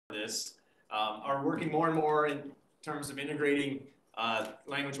this are working more and more in terms of integrating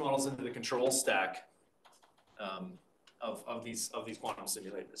language models into the control stack of these quantum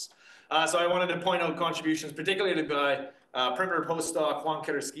simulators. So I wanted to point out contributions, particularly to the guy, perimeter postdoc Juan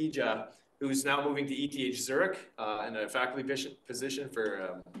Carrasquilla, who's now moving to ETH Zurich in a faculty position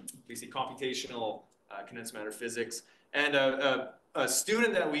for basically computational condensed matter physics, and a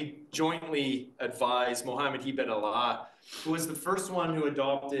student that we jointly advised, Mohammed Hibet Allah, who was the first one who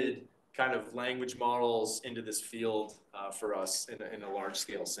adopted kind of language models into this field for us in a large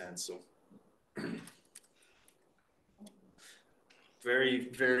scale sense. So very,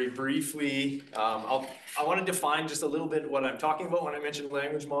 very briefly, I want to define just a little bit what I'm talking about when I mention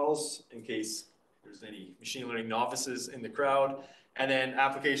language models, in case there's any machine learning novices in the crowd, and then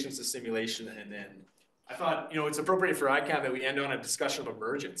applications to simulation. And then I thought, it's appropriate for ICANN that we end on a discussion of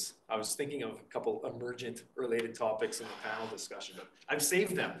emergence. I was thinking of a couple emergent related topics in the panel discussion, but I've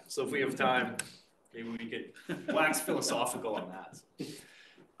saved them. So if we have time, maybe we could wax philosophical on that.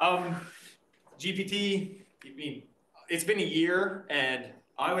 GPT, it's been a year, and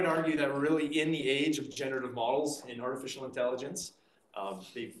I would argue that we're really in the age of generative models in artificial intelligence.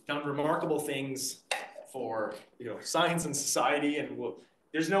 They've done remarkable things for science and society, and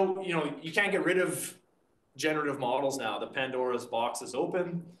there's no, you can't get rid of generative models now. The Pandora's box is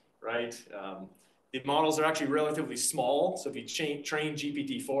open, right? The models are actually relatively small, so if you train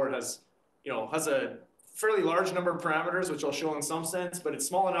GPT-4, it has a fairly large number of parameters, which I'll show in some sense, but it's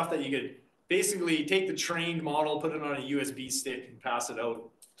small enough that you could basically take the trained model, put it on a USB stick, and pass it out,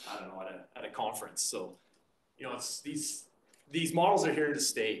 I don't know, at a conference. So, these models are here to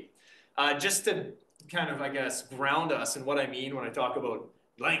stay. Just to kind of, I guess, ground us in what I mean when I talk about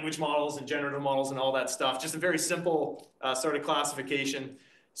language models and generative models and all that stuff, just a very simple sort of classification.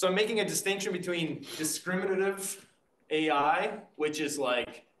 So I'm making a distinction between discriminative AI, which is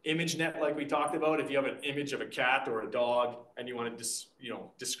like ImageNet, like we talked about. If you have an image of a cat or a dog and you want to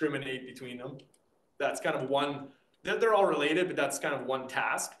discriminate between them, that's kind of one. They're all related, but that's kind of one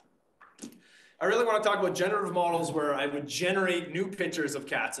task. I really want to talk about generative models where I would generate new pictures of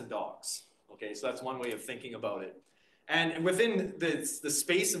cats and dogs. Okay, so that's one way of thinking about it. And within the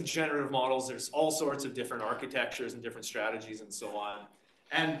space of generative models, there's all sorts of different architectures and different strategies and so on.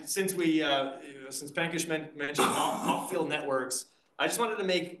 And since Pankaj mentioned off-field networks, I just wanted to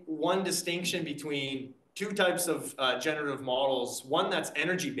make one distinction between two types of generative models, one that's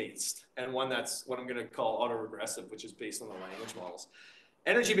energy-based and one that's what I'm going to call autoregressive, which is based on the language models.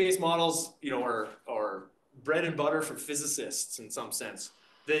 Energy-based models, are bread and butter for physicists in some sense.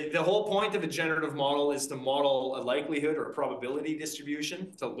 The whole point of a generative model is to model a likelihood or a probability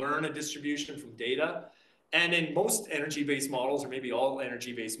distribution, to learn a distribution from data. And in most energy-based models, or maybe all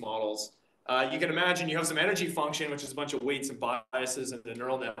energy-based models, you can imagine you have some energy function, which is a bunch of weights and biases in the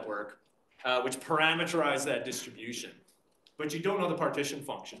neural network, which parameterize that distribution. But you don't know the partition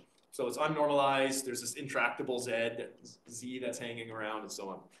function. So it's unnormalized. There's this intractable Z that's hanging around and so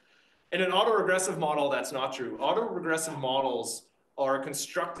on. In an autoregressive model, that's not true. Autoregressive models are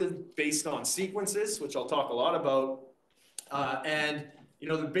constructed based on sequences, which I'll talk a lot about.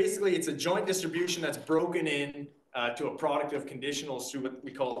 Basically it's a joint distribution that's broken in to a product of conditionals through what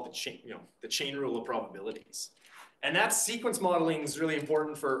we call the chain rule of probabilities. And that sequence modeling is really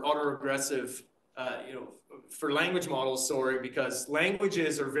important for autoregressive, for language models, because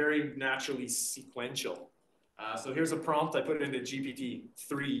languages are very naturally sequential. So here's a prompt I put into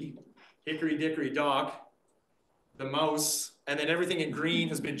GPT-3, hickory dickory dock, the mouse, and then everything in green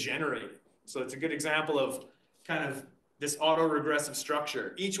has been generated. So it's a good example of kind of this autoregressive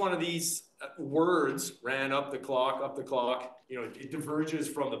structure. Each one of these words ran up the clock, it diverges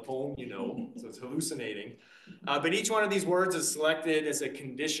from the poem, so it's hallucinating. But each one of these words is selected as a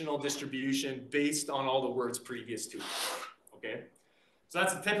conditional distribution based on all the words previous to it, okay? So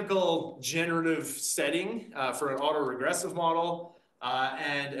that's a typical generative setting for an autoregressive model.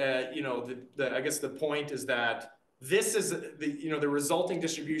 I guess the point is that this is, the resulting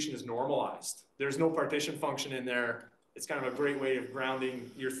distribution is normalized. There's no partition function in there. It's kind of a great way of grounding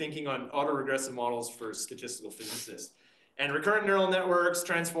your thinking on autoregressive models for statistical physicists. And recurrent neural networks,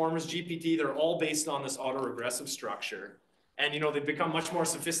 transformers, GPT, they're all based on this autoregressive structure. And they've become much more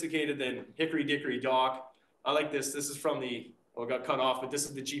sophisticated than hickory dickory dock. I like this. This is from it got cut off, but this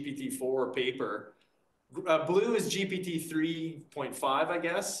is the GPT-4 paper. Blue is GPT 3.5, I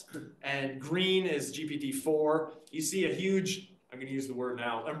guess, and green is GPT-4. You see a huge, I'm going to use the word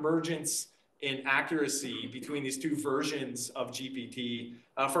now, emergence in accuracy between these two versions of GPT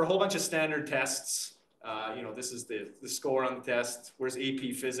for a whole bunch of standard tests. This is the score on the test. Where's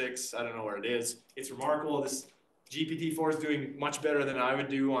AP Physics? I don't know where it is. It's remarkable. This GPT-4 is doing much better than I would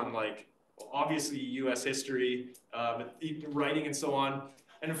do on like, obviously US history, but writing and so on.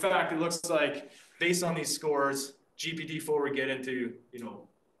 And in fact, it looks like based on these scores, GPT-4 would get into,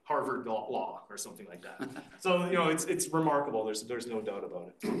 Harvard Law or something like that. So, it's remarkable. There's no doubt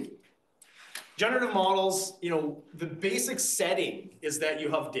about it. Generative models, the basic setting is that you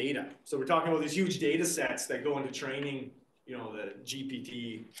have data. So we're talking about these huge data sets that go into training, the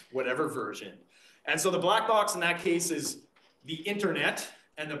GPT, whatever version. And so the black box in that case is the internet,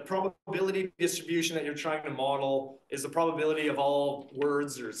 and the probability distribution that you're trying to model is the probability of all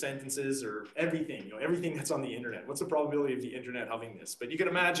words or sentences or everything, everything that's on the internet. What's the probability of the internet having this? But you can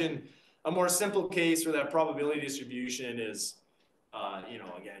imagine a more simple case where that probability distribution is,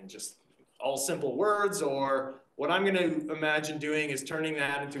 again, just all simple words, or what I'm going to imagine doing is turning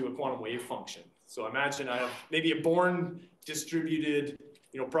that into a quantum wave function. So imagine I have maybe a Born distributed,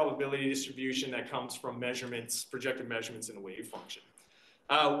 probability distribution that comes from measurements, projected measurements in a wave function.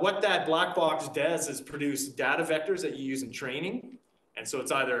 What that black box does is produce data vectors that you use in training. And so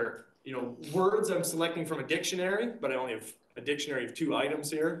it's either, words I'm selecting from a dictionary, but I only have a dictionary of 2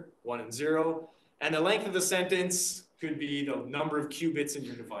 items here, 1 and 0. And the length of the sentence could be the number of qubits in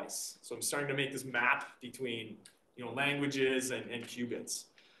your device. So I'm starting to make this map between, languages and qubits.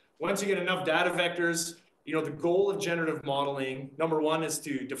 Once you get enough data vectors, the goal of generative modeling, number 1 is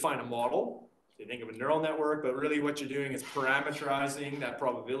to define a model. You think of a neural network, but really what you're doing is parameterizing that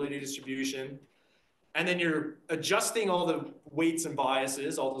probability distribution. And then you're adjusting all the weights and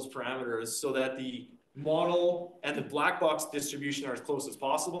biases, all those parameters, so that the model and the black box distribution are as close as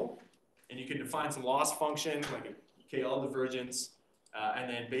possible. And you can define some loss function, like a KL divergence. And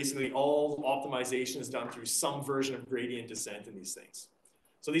then basically all optimization is done through some version of gradient descent in these things.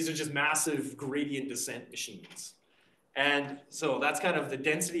 So these are just massive gradient descent machines. And so that's kind of the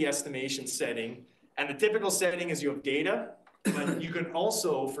density estimation setting. And the typical setting is you have data, but you can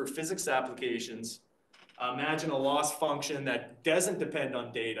also, for physics applications, imagine a loss function that doesn't depend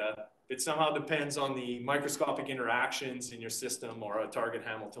on data, but somehow depends on the microscopic interactions in your system or a target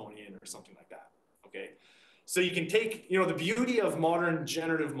Hamiltonian or something like that, okay? So you can take, the beauty of modern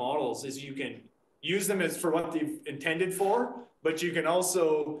generative models is you can use them as for what they've intended for, but you can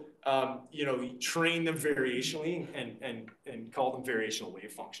also train them variationally and call them variational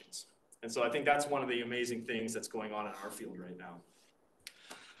wave functions. And so I think that's one of the amazing things that's going on in our field right now.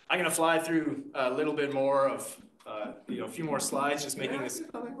 I'm going to fly through a little bit more of, a few more slides, just making this.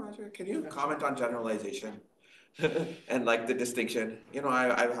 Can you comment on generalization and like the distinction?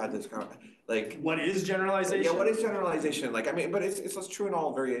 I've had this kind of like. What is generalization? Yeah, what is generalization? Like, I mean, but it's true in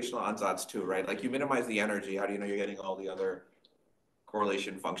all variational ansatz too, right? Like you minimize the energy. How do you know you're getting all the other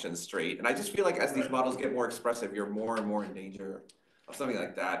correlation functions straight? And I just feel like as these models get more expressive, you're more and more in danger of something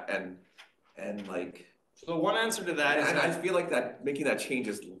like that. And like. So one answer to that is. And I feel like that making that change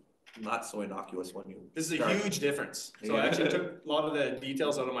is not so innocuous when you. This is a huge difference. So I actually took a lot of the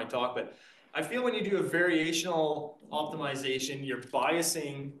details out of my talk, but I feel when you do a variational optimization, you're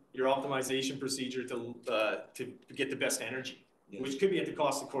biasing your optimization procedure to get the best energy, which could be at the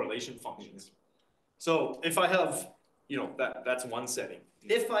cost of correlation functions. So if I have, that's one setting.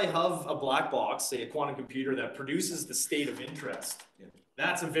 If I have a black box, say a quantum computer that produces the state of interest,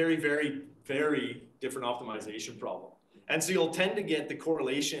 that's a very, very, very different optimization problem. And so you'll tend to get the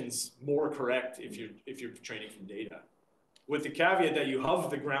correlations more correct if you're training from data, with the caveat that you have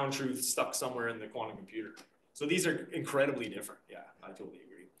the ground truth stuck somewhere in the quantum computer. So these are incredibly different. Yeah, I totally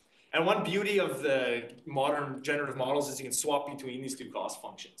agree. And one beauty of the modern generative models is you can swap between these 2 cost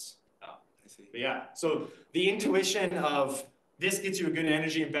functions. I see. But yeah, so the intuition of this gets you a good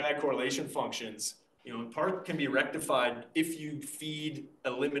energy and bad correlation functions, in part can be rectified if you feed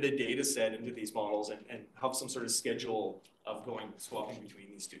a limited data set into these models and have some sort of schedule of swapping between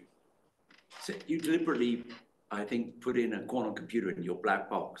these 2. So you deliberately, I think, put in a quantum computer in your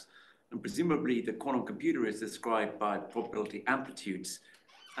black box, and presumably the quantum computer is described by probability amplitudes,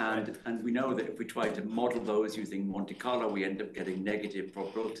 and we know that if we try to model those using Monte Carlo, we end up getting negative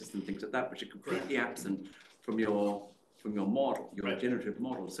probabilities and things like that, which are completely absent from your model, your generative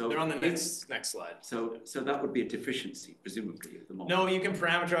model. So they're on the next slide. So that would be a deficiency, presumably, of the model. No, you can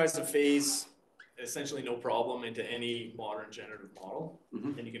parameterize the phase essentially no problem into any modern generative model,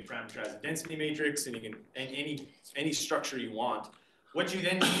 and you can parameterize the density matrix, and you can any structure you want. What you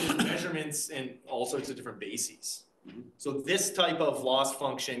then need is measurements in all sorts of different bases. So this type of loss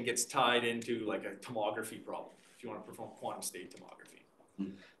function gets tied into like a tomography problem if you want to perform quantum state tomography.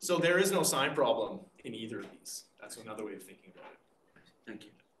 So there is no sign problem in either of these. That's another way of thinking about it. Thank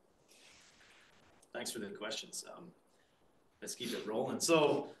you. Thanks for the questions. Let's keep it rolling.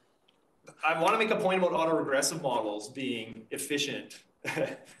 So I want to make a point about autoregressive models being efficient.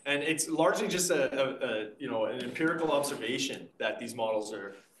 And it's largely just an empirical observation that these models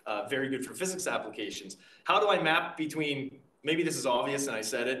are very good for physics applications. How do I map between, maybe this is obvious and I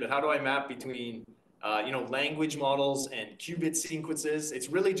said it, but how do I map between language models and qubit sequences? It's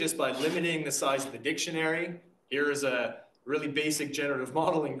really just by limiting the size of the dictionary. Here is a really basic generative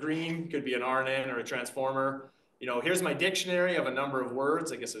model in green, could be an RNN or a transformer. Here's my dictionary of a number of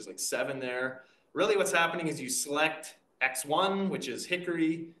words. I guess there's like 7 there. Really what's happening is you select X1, which is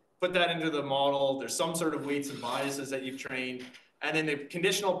hickory, put that into the model. There's some sort of weights and biases that you've trained. And then the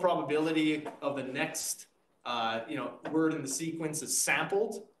conditional probability of the next word in the sequence is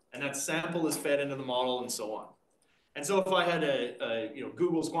sampled, and that sample is fed into the model and so on. And so if I had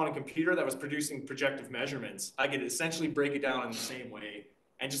Google's quantum computer that was producing projective measurements, I could essentially break it down in the same way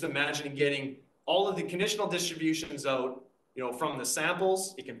and just imagine getting all of the conditional distributions out, from the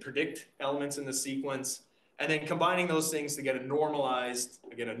samples. It can predict elements in the sequence, and then combining those things to get a normalized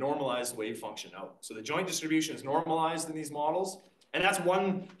wave function out. So the joint distribution is normalized in these models, and that's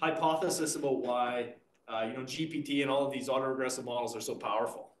one hypothesis about why GPT and all of these autoregressive models are so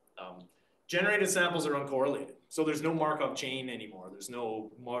powerful. Generated samples are uncorrelated, so there's no Markov chain anymore. There's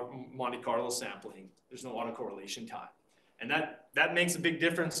no Monte Carlo sampling. There's no autocorrelation time, and that makes a big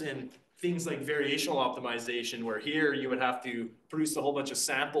difference in things like variational optimization, where here you would have to produce a whole bunch of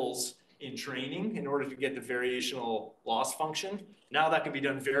samples in training in order to get the variational loss function. Now that can be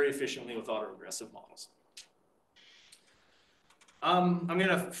done very efficiently with autoregressive models. I'm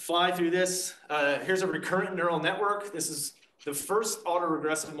gonna fly through this. Here's a recurrent neural network. This is the first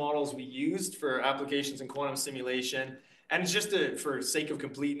autoregressive models we used for applications in quantum simulation. And it's just for sake of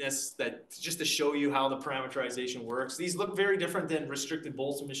completeness, just to show you how the parameterization works. These look very different than restricted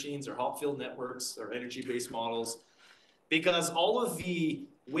Boltzmann machines or Hopfield networks or energy-based models, because all of the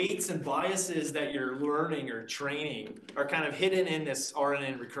weights and biases that you're learning or training are kind of hidden in this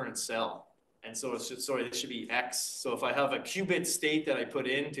RNN recurrent cell. And so this should be X. So if I have a qubit state that I put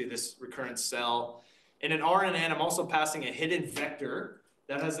into this recurrent cell, in an RNN, I'm also passing a hidden vector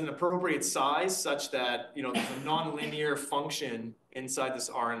that has an appropriate size such that there's a nonlinear function inside this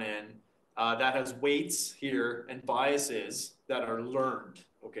RNN that has weights here and biases that are learned.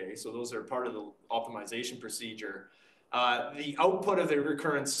 Okay, so those are part of the optimization procedure. The output of the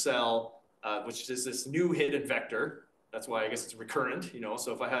recurrent cell, which is this new hidden vector, that's why I guess it's recurrent.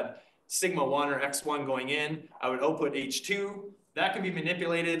 So if I had sigma 1 or x1 going in, I would output h2. That can be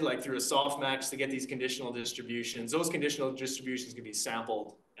manipulated like through a softmax to get these conditional distributions. Those conditional distributions can be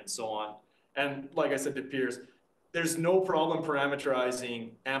sampled and so on. And like I said to Piers, there's no problem parameterizing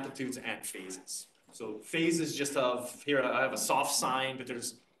amplitudes and phases. So phases just here I have a soft sine, but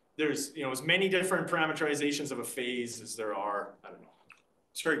there's as many different parameterizations of a phase as there are, I don't know.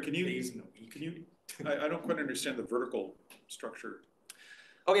 Sorry, I don't quite understand the vertical structure.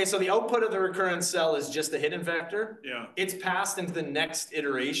 Okay, so the output of the recurrent cell is just the hidden vector. Yeah. It's passed into the next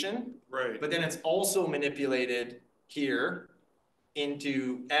iteration. Right. But then it's also manipulated here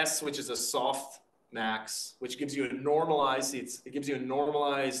into S, which is a soft max, which gives you a normalized, it gives you a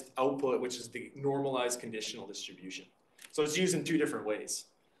normalized output, which is the normalized conditional distribution. So it's used in 2 different ways.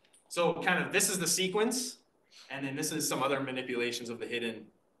 So kind of this is the sequence, and then this is some other manipulations of the hidden,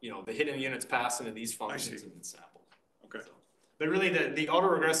 the hidden units pass into these functions and then sampled. Okay. So, but really the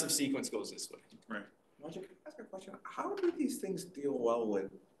autoregressive sequence goes this way. Right. Roger, can I ask a question? How do these things deal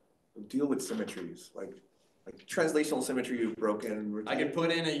with symmetries? Like translational symmetry you've broken. I could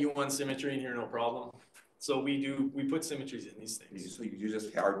put in a U1 symmetry in here, no problem. So we put symmetries in these things. So you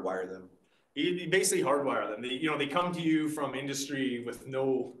just hardwire them. You basically hardwire them. They come to you from industry with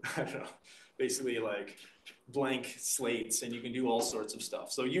no, I don't know, basically like blank slates, and you can do all sorts of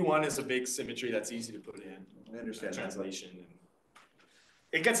stuff. So U1 is a big symmetry that's easy to put in. I understand translation.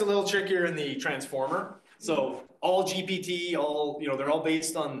 It gets a little trickier in the transformer. So all GPT, they're all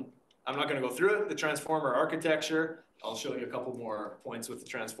based on, I'm not going to go through it, the transformer architecture. I'll show you a couple more points with the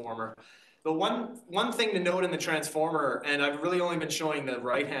transformer. The one thing to note in the transformer, and I've really only been showing the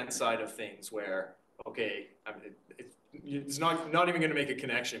right-hand side of things where, okay, it's not even going to make a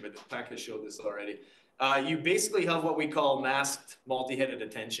connection, but Pac has showed this already. You basically have what we call masked multi-headed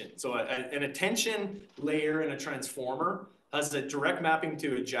attention. So an attention layer in a transformer has a direct mapping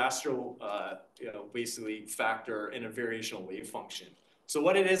to a Jastrow, basically factor in a variational wave function. So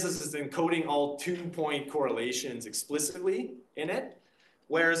what it is it's encoding all 2-point correlations explicitly in it.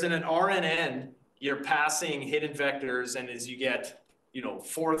 Whereas in an RNN, you're passing hidden vectors, and as you get,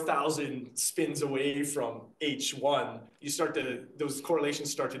 4,000 spins away from H1, those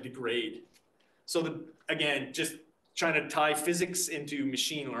correlations start to degrade. So again, just trying to tie physics into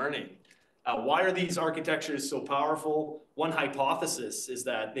machine learning. Why are these architectures so powerful? One hypothesis is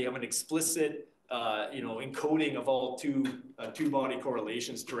that they have an explicit encoding of all two-body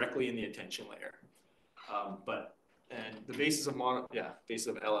correlations directly in the attention layer. And the basis of basis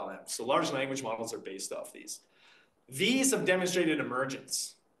of LLMs. So large language models are based off these. These have demonstrated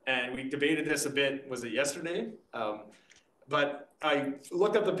emergence, and we debated this a bit. Was it yesterday? But I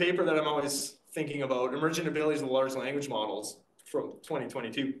looked up the paper that I'm always thinking about, Emergent Abilities of Large Language Models from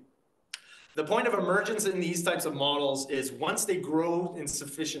 2022. The point of emergence in these types of models is once they grow in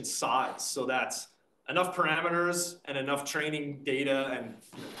sufficient size, so that's enough parameters and enough training data and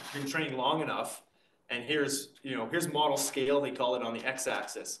been trained long enough, and here's model scale, they call it on the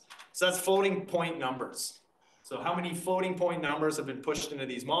x-axis. So that's floating point numbers. So how many floating point numbers have been pushed into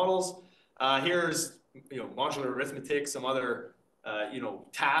these models? Here's modular arithmetic, some other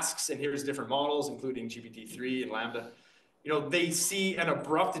tasks, and here's different models, including GPT-3 and Lambda. They see an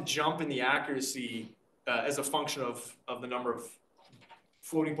abrupt jump in the accuracy as a function of the number of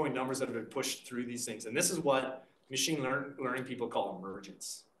floating point numbers that have been pushed through these things. And this is what machine learning people call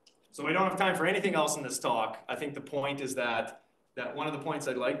emergence. So I don't have time for anything else in this talk. I think the point is that one of the points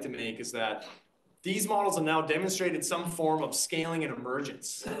I'd like to make is that these models have now demonstrated some form of scaling and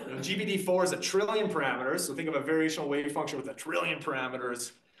emergence. GPT-4 is 1 trillion parameters, so think of a variational wave function with 1 trillion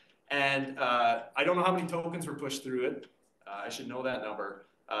parameters. And I don't know how many tokens were pushed through it. I should know that number.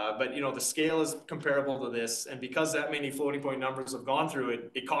 But the scale is comparable to this. And because that many floating point numbers have gone through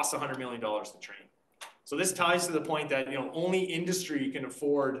it, it costs $100 million to train. So this ties to the point that only industry can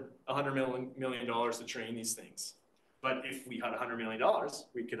afford $100 million to train these things. But if we had $100 million,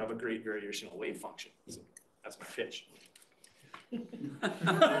 we could have a great variational wave function. So that's my pitch.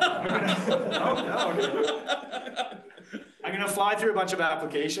 I'm gonna fly through a bunch of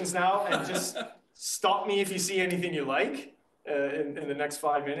applications now, and just stop me if you see anything you like in the next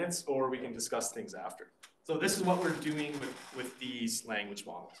 5 minutes, or we can discuss things after. So this is what we're doing with these language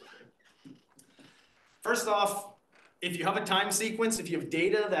models. Okay? First off, if you have a time sequence, if you have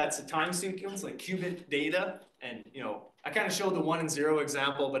data that's a time sequence, like qubit data, and I kind of showed the 1 and 0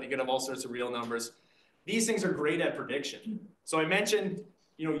 example, but you could have all sorts of real numbers. These things are great at prediction. So I mentioned,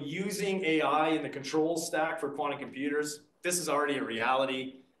 using AI in the control stack for quantum computers. This is already a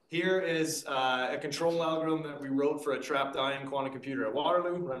reality. Here is a control algorithm that we wrote for a trapped ion quantum computer at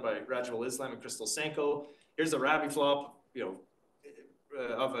Waterloo, run by Rajul Islam and Crystal Senko. Here's a Rabi-flop,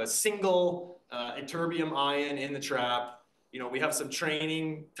 of a single ytterbium ion in the trap. We have some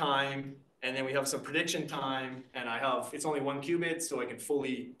training time, and then we have some prediction time, and it's only 1 qubit, so I can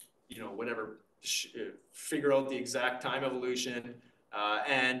fully, figure out the exact time evolution,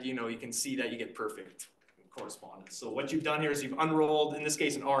 and you can see that you get perfect correspondence. So what you've done here is you've unrolled, in this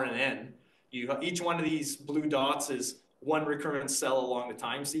case, an R and N. Each one of these blue dots is one recurrent cell along the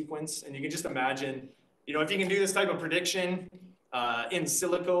time sequence, and you can just imagine, if you can do this type of prediction in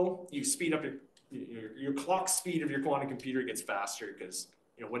silico, you speed up your clock speed of your quantum computer gets faster because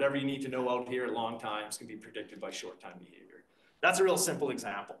whatever you need to know out here at long times can be predicted by short time behavior. That's a real simple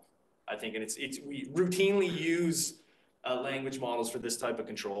example, I think, and we routinely use language models for this type of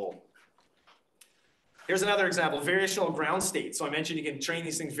control. Here's another example, variational ground state. So I mentioned you can train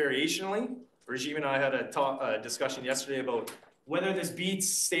these things variationally. Rajiv and I had a discussion yesterday about whether this beats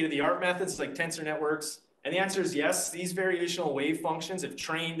state-of-the-art methods like tensor networks. And the answer is yes. These variational wave functions, if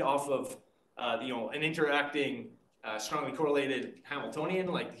trained off of an interacting, strongly correlated Hamiltonian,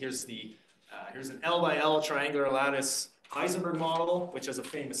 like here's an L by L triangular lattice Heisenberg model, which has a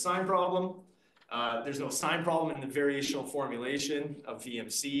famous sign problem. There's no sign problem in the variational formulation of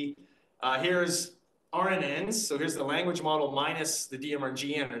VMC. Here's RNNs, so here's the language model minus the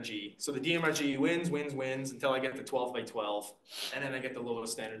DMRG energy. So the DMRG wins until I get to 12 by 12, and then I get the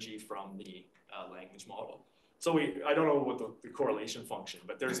lowest energy from the language model. So I don't know what the correlation function,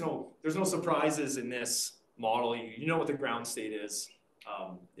 but there's no surprises in this model. You know what the ground state is.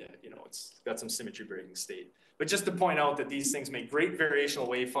 It's got some symmetry breaking state. But just to point out that these things make great variational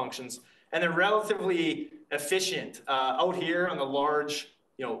wave functions, and they're relatively efficient. Out here on the large,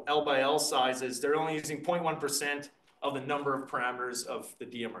 L by L sizes, they're only using 0.1% of the number of parameters of the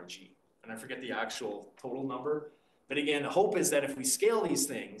DMRG. And I forget the actual total number. But again, the hope is that if we scale these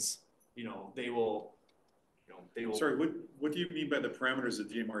things, they will. Sorry, what do you mean by the parameters of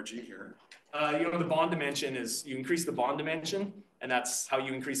DMRG here? The bond dimension is, you increase the bond dimension, and that's how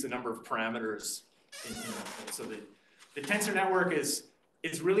you increase the number of parameters. So the tensor network is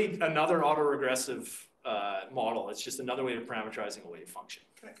really another autoregressive model. It's just another way of parameterizing a wave function.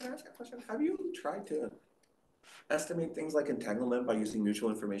 Can I ask a question? Have you tried to estimate things like entanglement by using mutual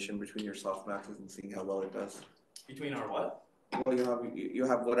information between your softmaxes and seeing how well it does? Between our what? well, you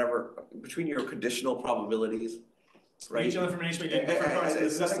have whatever, between your conditional probabilities, right? Regional information between different parts of the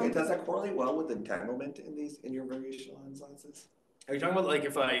system. Does that correlate well with entanglement in your variational ansatz? Are you talking about like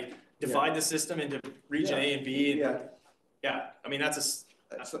if I divide the system into region A and B? And, yeah, I mean, that's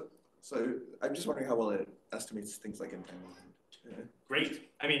a... So I'm just wondering how well it estimates things like entanglement. Great.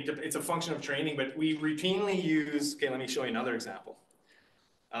 I mean, it's a function of training, but we routinely use, okay, let me show you another example.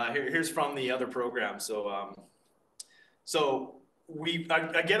 Here's from the other program. So,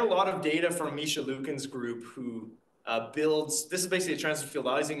 I get a lot of data from Misha Lukin's group who builds, this is basically a transfer field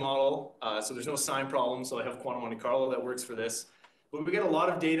Ising model. So there's no sign problem. So I have quantum Monte Carlo that works for this. But we get a lot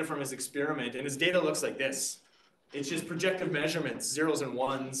of data from his experiment, and his data looks like this. It's just projective measurements, zeros and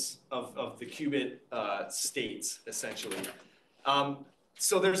ones of the qubit states, essentially.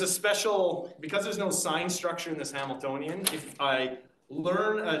 So there's a special, because there's no sign structure in this Hamiltonian, if I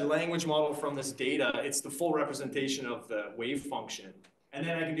learn a language model from this data, it's the full representation of the wave function. And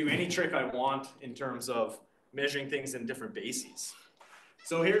then I can do any trick I want in terms of measuring things in different bases.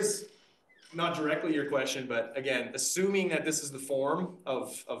 So here's not directly your question, but again, assuming that this is the form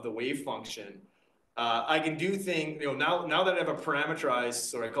of the wave function, I can do things, now that I have a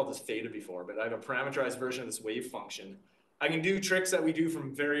parameterized, sorry, I called this theta before, but I have a parameterized version of this wave function. I can do tricks that we do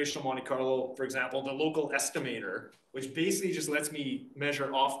from variational Monte Carlo, for example, the local estimator, which basically just lets me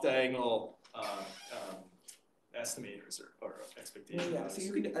measure off-diagonal estimators or expectations. Yeah, so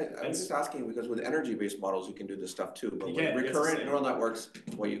you can, I was just asking because with energy-based models, you can do this stuff too, but with recurrent neural networks,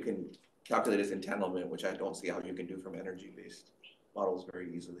 well, you can calculate as entanglement, which I don't see how you can do from energy-based models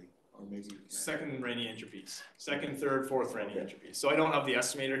very easily. Or maybe you can. Second Renyi entropies. Second, third, fourth Renyi entropies. So I don't have the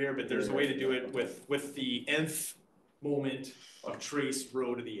estimator here, but there's a way to do it with the nth moment of trace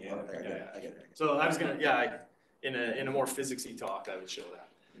rho to the n. I get it. So I was gonna, in a more physicsy talk, I would show that.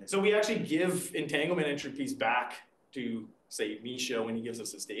 So we actually give entanglement entropies back to, say, Misha when he gives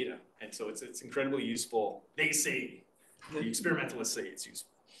us his data. And so it's incredibly useful. They say, the experimentalists say it's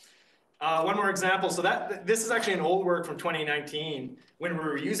useful. One more example. So this is actually an old work from 2019 when we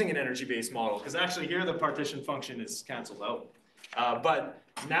were using an energy-based model, because actually here the partition function is canceled out. But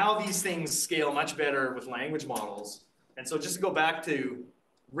now these things scale much better with language models. And so just to go back to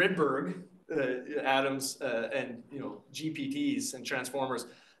Rydberg, atoms, and GPTs and transformers,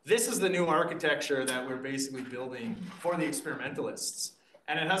 this is the new architecture that we're basically building for the experimentalists.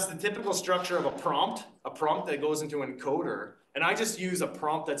 And it has the typical structure of a prompt that goes into an encoder. And I just use a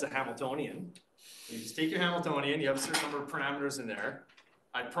prompt that's a Hamiltonian. You just take your Hamiltonian, you have a certain number of parameters in there.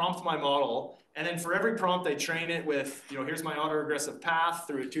 I prompt my model, and then for every prompt I train it with, here's my autoregressive path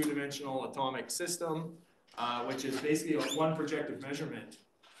through a two-dimensional atomic system, which is basically one projective measurement.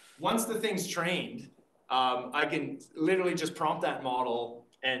 Once the thing's trained, I can literally just prompt that model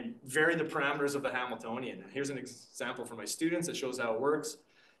and vary the parameters of the Hamiltonian. Here's an example for my students that shows how it works.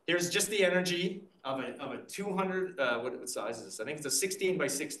 Here's just the energy of a 200, what size is this? I think it's a 16 by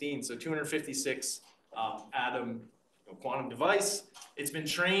 16, so 256 atom quantum device. It's been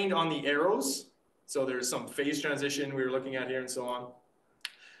trained on the arrows, so there's some phase transition we were looking at here and so on.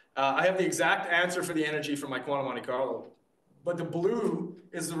 I have the exact answer for the energy from my quantum Monte Carlo, but the blue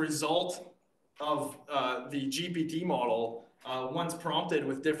is the result of the GPT model once prompted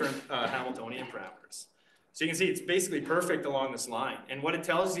with different Hamiltonian parameters. So you can see it's basically perfect along this line. And what it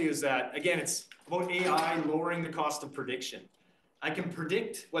tells you is that, again, it's about AI lowering the cost of prediction. I can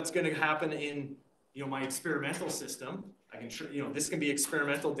predict what's going to happen in my experimental system. I can, this can be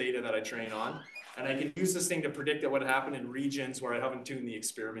experimental data that I train on. And I can use this thing to predict what would happen in regions where I haven't tuned the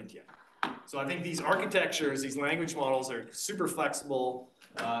experiment yet. So I think these architectures, these language models are super flexible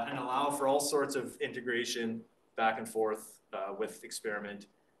and allow for all sorts of integration back and forth with experiment.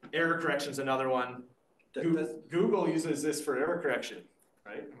 Error correction is another one. Google uses this for error correction,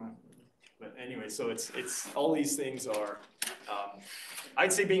 right? But anyway, so it's all these things are,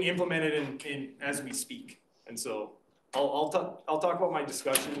 I'd say, being implemented in as we speak. And so I'll talk about my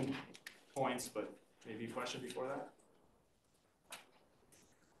discussion points, but maybe a question before that.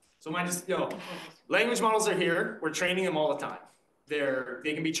 So language models are here. We're training them all the time.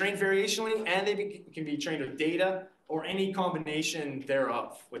 They can be trained variationally, and they can be trained with data or any combination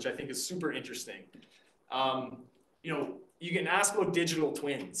thereof, which I think is super interesting. You can ask about digital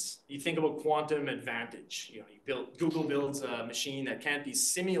twins. You think about quantum advantage. Google builds a machine that can't be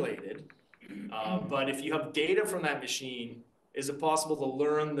simulated, but if you have data from that machine, is it possible to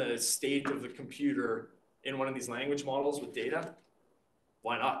learn the state of the computer in one of these language models with data?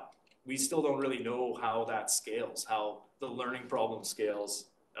 Why not? We still don't really know how that scales, how the learning problem scales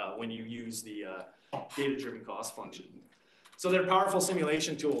when you use the data-driven cost function. So they're powerful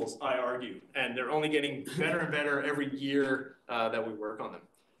simulation tools, I argue, and they're only getting better and better every year that we work on them.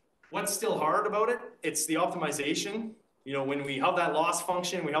 What's still hard about it? It's the optimization. You know, when we have that loss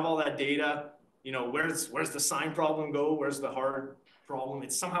function, we have all that data, you know, where's the sign problem go? Where's the hard problem?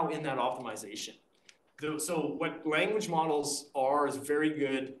 It's somehow in that optimization. So what language models are is very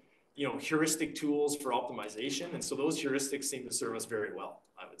good, you know, heuristic tools for optimization. And so those heuristics seem to serve us very well,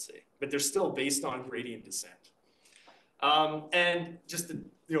 I would say, but they're still based on gradient descent. And just to,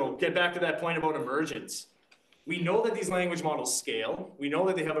 you know, get back to that point about emergence, we know that these language models scale. We know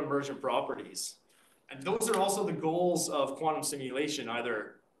that they have emergent properties. And those are also the goals of quantum simulation,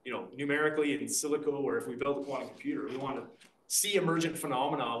 either, you know, numerically in silico, or if we build a quantum computer, we want to see emergent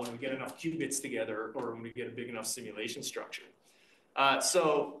phenomena when we get enough qubits together or when we get a big enough simulation structure.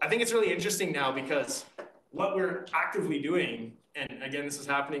 So I think it's really interesting now because what we're actively doing, and again, this is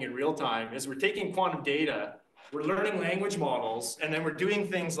happening in real time, is we're taking quantum data, we're learning language models, and then we're doing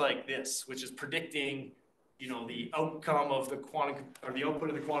things like this, which is predicting, you know, the outcome of the quantum, or the output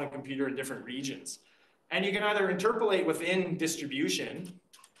of the quantum computer in different regions. And you can either interpolate within distribution,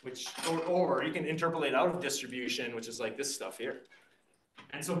 or you can interpolate out of distribution, which is like this stuff here.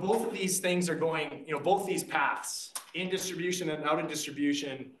 And so both of these things are going, you know, both these paths, in distribution and out of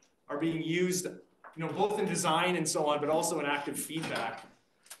distribution, are being used, you know, both in design and so on, but also in active feedback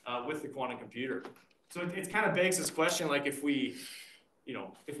with the quantum computer. So it kind of begs this question, like if we, you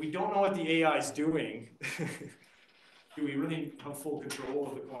know, if we don't know what the AI is doing, do we really have full control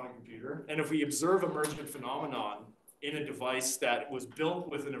of the quantum computer? And if we observe emergent phenomenon in a device that was built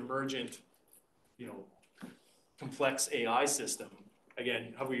with an emergent, you know, complex AI system,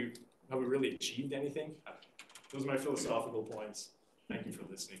 again, have we really achieved anything? Those are my philosophical points. Thank you for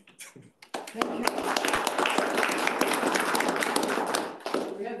listening. Thank you.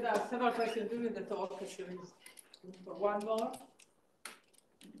 We had several questions during the talk. Should we look for one more?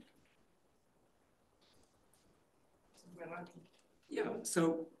 Yeah,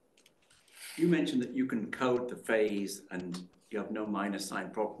 so you mentioned that you can code the phase and you have no minor sign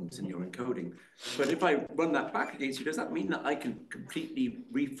problems in your encoding. But if I run that back against you, does that mean that I can completely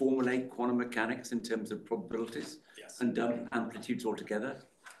reformulate quantum mechanics in terms of probabilities? Yes. And dump amplitudes altogether?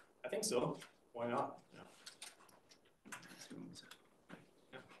 I think so. Why not? Yeah.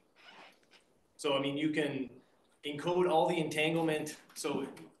 So, I mean, you can encode all the entanglement. So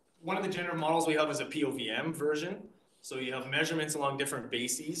one of the generative models we have is a POVM version. So you have measurements along different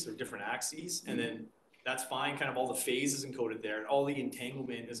bases or different axes, and then that's fine, kind of all the phase is encoded there, and all the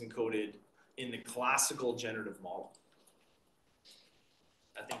entanglement is encoded in the classical generative model.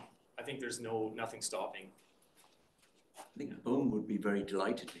 I think there's nothing stopping. I think Bohm would be very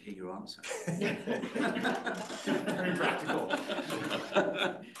delighted to hear your answer. Very practical.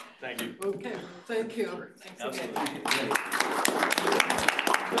 Thank you. Okay, thank you. Thanks again.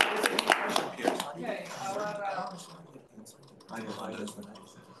 Okay,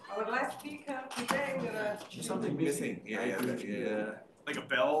 our last speaker today, There's something missing. Yeah. Like a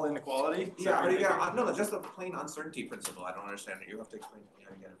bell inequality? Yeah, or yeah, no, just the plain uncertainty principle. I don't understand it. You have to explain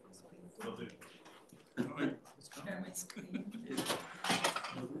how you get it from the plain. share my screen.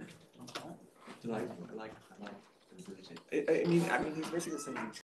 I like I mean, he's basically saying